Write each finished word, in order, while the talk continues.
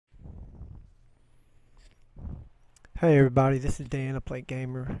Hey everybody, this is Dan,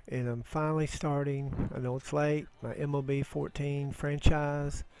 UpLateGamer, and I'm finally starting, I know it's late, my MLB 14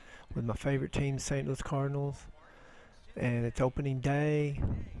 franchise with my favorite team, St. Louis Cardinals, and it's opening day.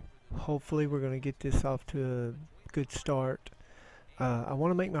 Hopefully we're going to get this off to a good start. I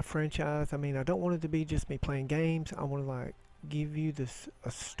want to make my franchise, I don't want it to be just me playing games. I want to give you a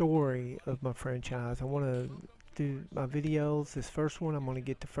story of my franchise. I want to do my videos. This first one, I'm going to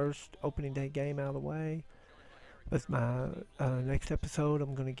get the first opening day game out of the way. With my next episode,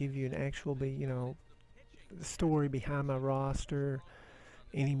 I'm going to give you an actual, the story behind my roster,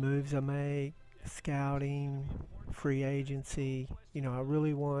 any moves I make, scouting, free agency. I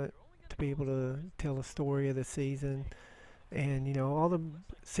really want to be able to tell the story of the season and, all the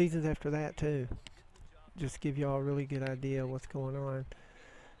seasons after that too. Just give y'all a really good idea of what's going on.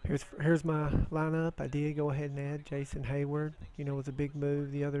 Here's my lineup. I did go ahead and add Jason Hayward. It was a big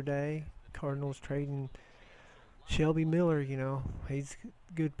move the other day. Cardinals trading Shelby Miller, he's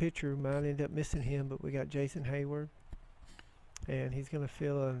a good pitcher. Might end up missing him, but we got Jason Hayward, and he's going to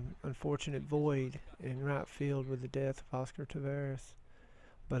fill an unfortunate void in right field with the death of Oscar Taveras.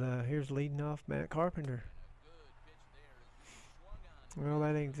 But here's leading off Matt Carpenter. Well,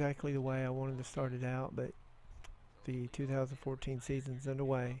 that ain't exactly the way I wanted to start it out, but the 2014 season's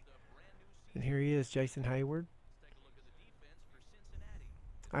underway. And here he is, Jason Hayward.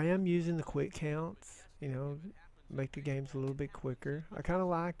 I am using the quick counts, make the games a little bit quicker. I kind of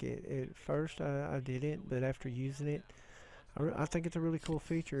like it. At first I didn't, but after using it, I think it's a really cool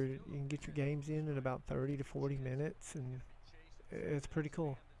feature. You can get your games in about 30 to 40 minutes, and it's pretty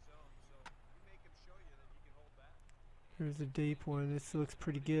cool. Here's a deep one. This looks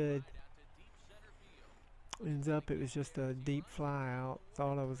pretty good. Ends up it was just a deep fly out.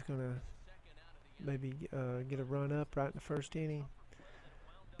 Thought I was going to maybe get a run up right in the first inning.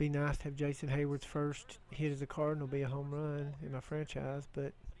 Be nice to have Jason Hayward's first hit as a Cardinal be a home run in my franchise,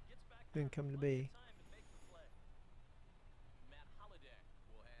 but didn't come to be.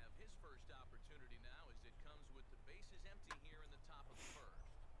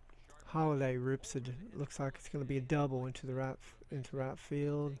 Holiday rips it. Looks like it's going to be a double into right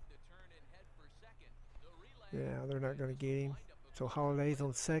field. Yeah, they're not going to get him. So Holiday's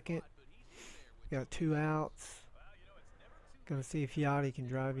on second. Got two outs. Gonna see if Yachty can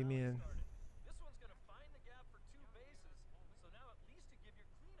drive him in.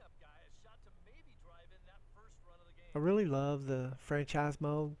 I really love the franchise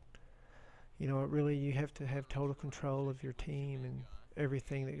mode. You have to have total control of your team and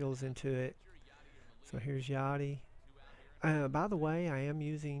everything that goes into it. So here's Yachty. By the way, I am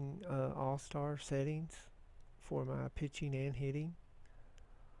using all-star settings for my pitching and hitting,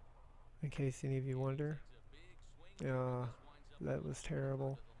 in case any of you wonder. That was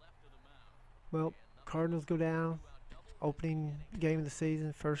terrible. Well, Cardinals go down. Opening game of the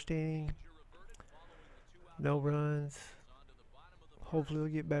season, first inning. No runs. Hopefully they'll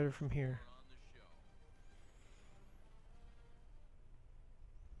get better from here.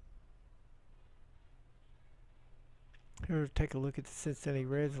 Here, take a look at the Cincinnati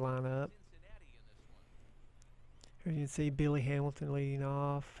Reds lineup. Here you can see Billy Hamilton leading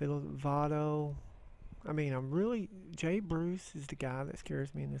off. Philip Votto. Jay Bruce is the guy that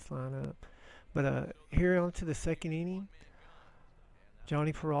scares me in this lineup. But here on to the second inning.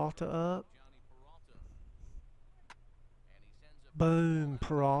 Johnny Peralta up. Boom,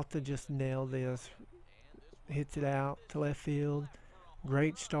 Peralta just nailed this. Hits it out to left field.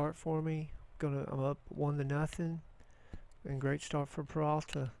 Great start for me. I'm up 1-0. And great start for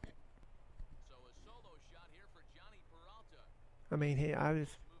Peralta.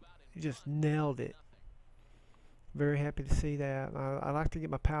 He just nailed it. Very happy to see that. I like to get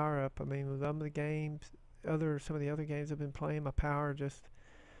my power up. With some of the other games I've been playing, my power just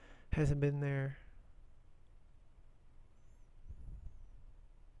hasn't been there.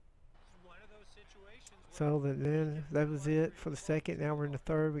 So then that was it for the second. Now we're in the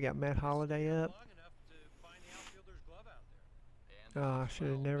third. We got Matt Holiday up. Should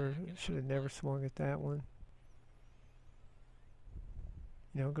have never swung at that one.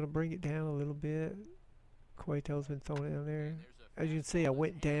 I'm gonna bring it down a little bit. Cueto's been throwing it down there. As you can see, I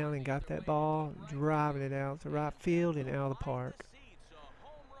went down and got that ball, driving it out to right field and out of the park.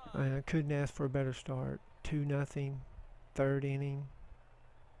 I couldn't ask for a better start. 2-0, third inning.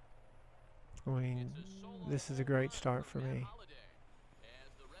 This is a great start for me.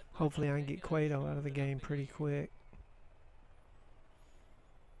 Hopefully I can get Cueto out of the game pretty quick.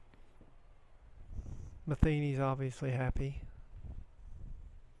 Matheny's obviously happy.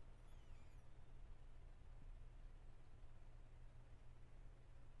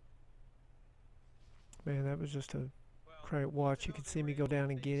 Man, that was just a Watch, you can see me go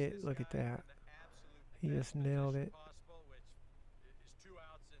down and get it. Look at that. He just nailed it.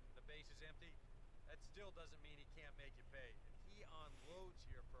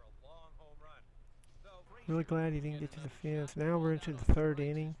 Really glad he didn't get to the fence. Now we're into the third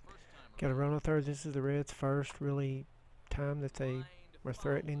inning. Got a run on third. This is the Reds' first really time that they were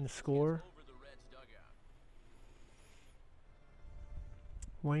threatening the score.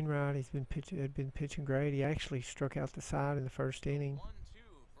 Wainwright had been pitching great. He actually struck out the side in the first inning.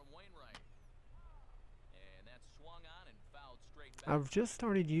 I've just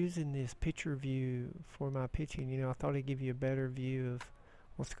started using this pitcher view for my pitching. You know, I thought it'd give you a better view of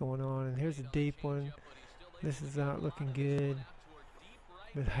what's going on. And here's a deep one. This is not looking good.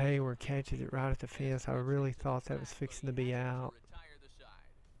 But Hayward catches it right at the fence. I really thought that was fixing to be out.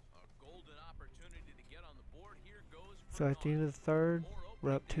 So at the end of the third,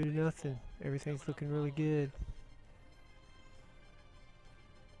 we're up 2-0. Everything's looking really good.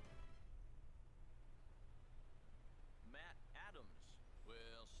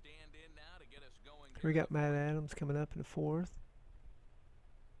 We got Matt Adams coming up in the fourth.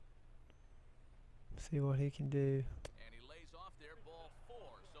 See what he can do.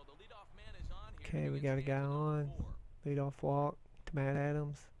 Okay, we got a guy on. Leadoff walk to Matt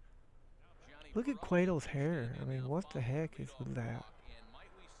Adams. Look at Cueto's hair. I mean, what the heck is with that?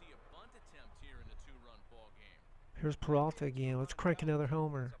 Here's Peralta again. Let's crank another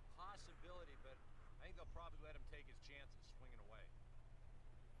homer.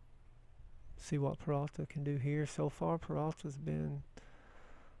 See what Peralta can do here. So far, Peralta's been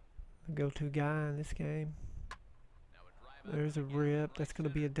the go-to guy in this game. There's a rip. That's going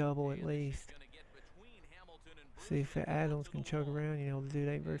to be a double at least. See if Adams can chug around. You know, the dude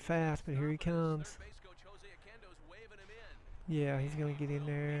ain't very fast, but here he comes. Yeah, he's going to get in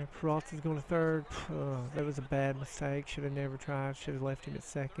there. Peralta's going to third. That was a bad mistake. Should have never tried. Should have left him at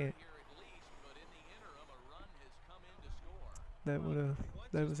second. That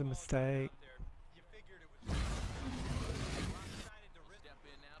was a mistake.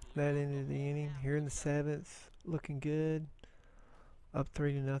 That ended the inning. Here in the seventh, looking good. Up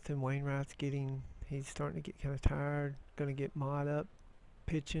 3-0. Wainwright's he's starting to get kind of tired. Gonna get Mott up,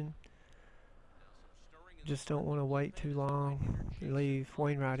 pitching. Just don't want to wait too long. Leave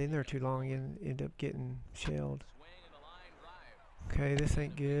Wainwright in there too long and end up getting shelled. Okay, this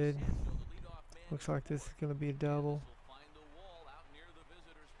ain't good. Looks like this is gonna be a double.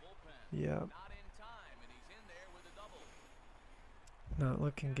 Yep. Not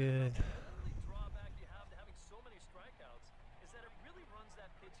looking good.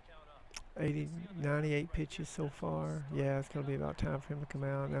 98 pitches so far. Yeah, it's going to be about time for him to come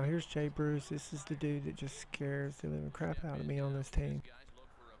out. Now here's Jay Bruce. This is the dude that just scares the living crap out of me on this team.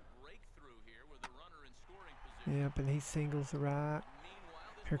 Yep, and he singles the right.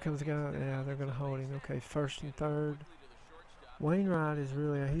 Here comes the guy. Yeah, they're going to hold him. Okay, first and third. Wainwright is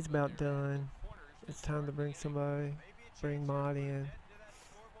really, he's about done. It's time to bring somebody, bring Mott in.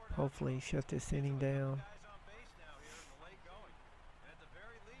 Hopefully shut this inning down.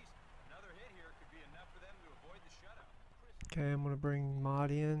 Okay, I'm going to bring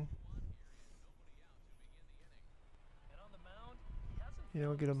Mott in. You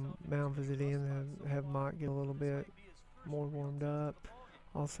know, get a mound visit in and have Mott get a little bit more warmed up.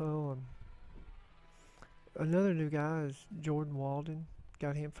 Also, another new guy is Jordan Walden.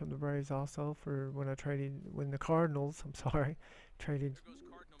 Got him from the Braves also for when the Cardinals, traded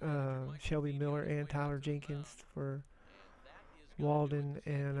Shelby Miller and Tyler Jenkins for Walden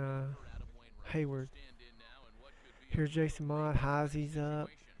and Hayward. Here's Jason Mott. Heisey's up.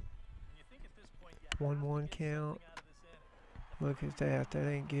 1-1 count. Look at that. That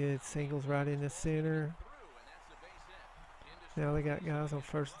ain't good. Singles right in the center. Now they got guys on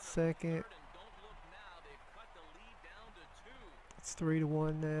first and second. It's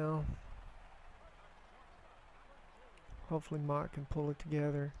 3-1 now. Hopefully Mott can pull it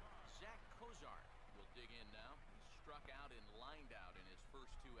together.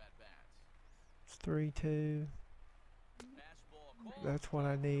 It's 3-2. That's what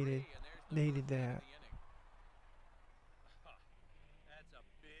I needed. Needed that.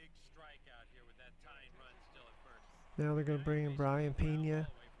 Now they're going to bring in Brian Pena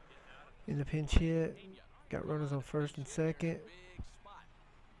in the pinch hit. Got runners on first and second.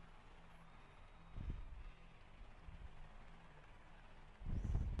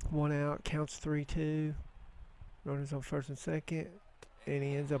 One out, counts 3-2. Runners on first and second. And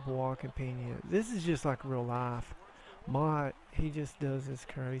he ends up walking Pena. This is just like real life. Mott, he just does this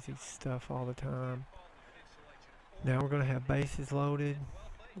crazy stuff all the time. Now we're going to have bases loaded.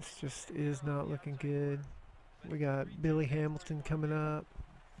 This just is not looking good. We got Billy Hamilton coming up.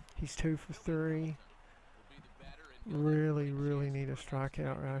 He's 2 for 3. Really, really need a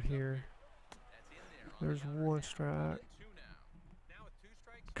strikeout right here. There's one strike.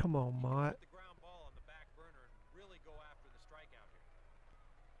 Come on, Mott.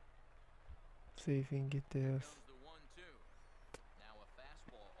 See if he can get this.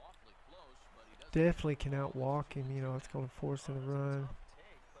 Definitely can outwalk him. You know, it's going to force him to run.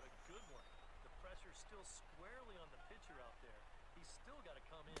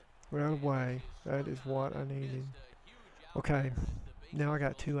 Right away. That is what I needed. Okay, now I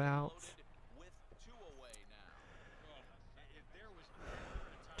got 2 outs.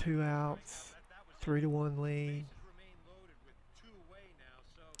 2 outs. 3-1 lead.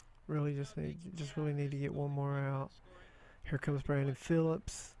 Really just really need to get one more out. Here comes Brandon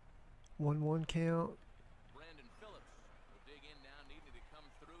Phillips. 1-1 count.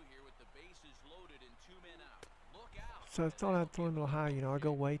 So I thought I'd throw him a little high. You know, I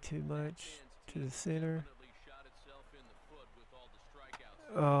go way too much to the center.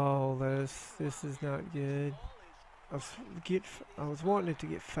 Oh, this is not good. I was wanting it to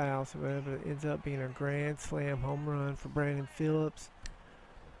get foul, so but it ends up being a grand slam home run for Brandon Phillips.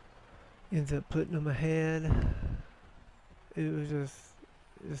 Ends up putting him ahead. It was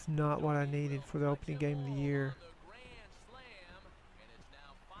just not what I needed for the opening game of the year.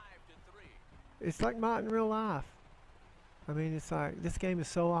 It's like Mott in real life. I mean, it's like this game is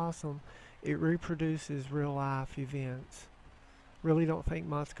so awesome. It reproduces real life events. Really don't think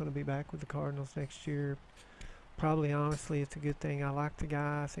Mott's going to be back with the Cardinals next year. Probably, honestly, it's a good thing. I like the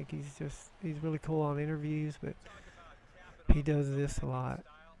guy. I think he's really cool on interviews, but he does this a lot.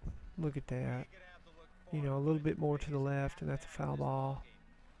 Look at that. You know, a little bit more to the left, and that's a foul ball.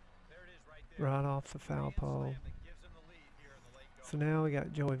 Right off the foul pole. So now we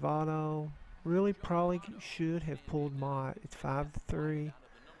got Joey Votto. Really probably should have pulled Mott. It's 5-3.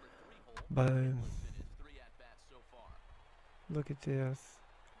 Boom. Look at this.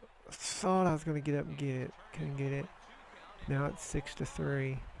 I thought I was going to get up and get it. Couldn't get it. Now it's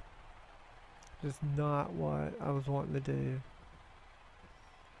 6-3. Just not what I was wanting to do.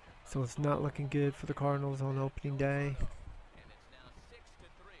 So it's not looking good for the Cardinals on opening day.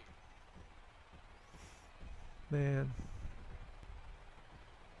 Man.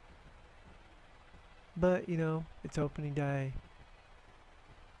 But, you know, it's opening day.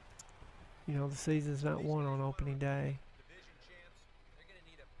 You know, the season's not won on opening day.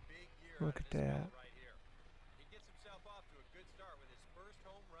 Look at that.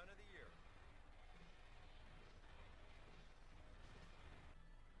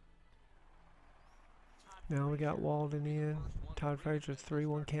 Now we got Walden in. Todd Frazier's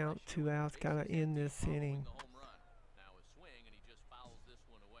 3-1 count, 2 outs. Gotta end this inning.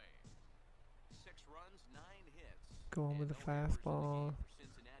 Going with the fastball.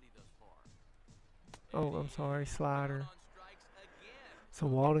 Oh, I'm sorry, slider. So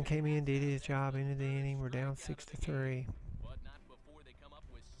Walden came in, did his job, into the inning. We're down 6-3.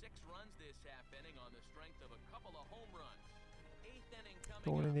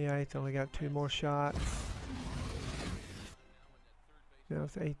 Going in the 8th, only got 2 more shots. Now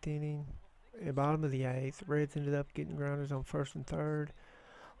it's 8th inning. At the bottom of the 8th, Reds ended up getting grounders on 1st and 3rd.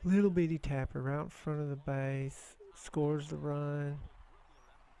 Little bitty tapper right in front of the base. Scores the run.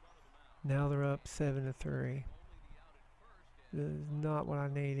 Now they're up 7-3. This is not what I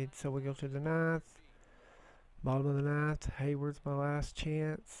needed. So we go to the 9th. Bottom of the 9th. Hayward's my last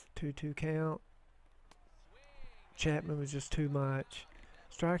chance. 2-2 count. Chapman was just too much.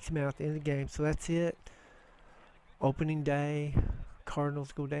 Strikes him out at the end of the game. So that's it. Opening day.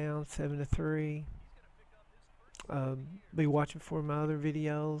 Cardinals go down 7-3. Be watching for my other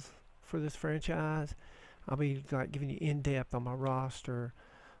videos for this franchise. I'll be like giving you in-depth on my roster,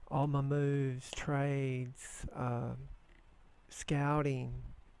 all my moves, trades, scouting.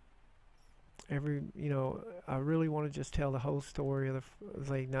 You know, I really want to just tell the whole story of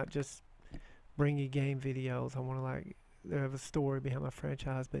the league, not just bring you game videos. I want to like have a story behind my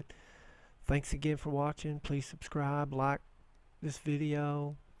franchise. But thanks again for watching. Please subscribe, like this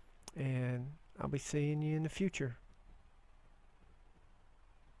video, and I'll be seeing you in the future.